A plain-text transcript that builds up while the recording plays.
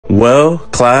Well,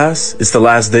 class, it's the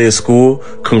last day of school.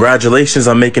 Congratulations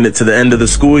on making it to the end of the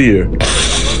school year.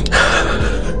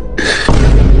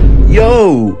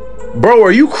 Yo, bro,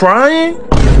 are you crying?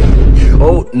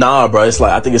 Oh, nah, bro.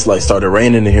 I think it's like started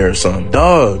raining in here or something.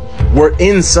 Dog, we're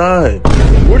inside.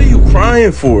 What are you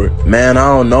crying for? Man, I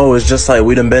don't know. It's just like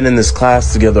we done been in this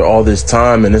class together all this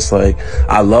time, and it's like,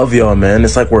 I love y'all, man.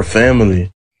 It's like we're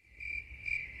family.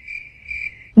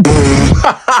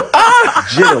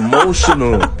 Get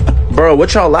emotional. Bro,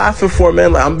 what y'all laughing for,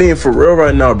 man? Like, I'm being for real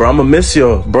right now, bro. I'ma miss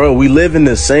y'all. Bro, we live in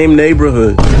the same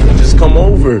neighborhood. Just come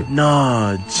over.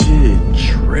 Nah, Jit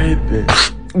tripping.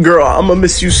 Girl, I'ma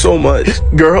miss you so much.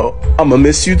 Girl, I'ma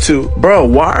miss you too. Bro,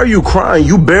 why are you crying?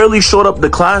 You barely showed up to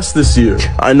class this year.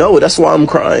 I know, that's why I'm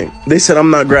crying. They said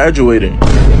I'm not graduating.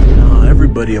 Nah,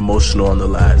 everybody emotional on the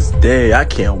last day. I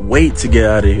can't wait to get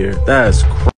out of here. That's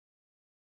crazy.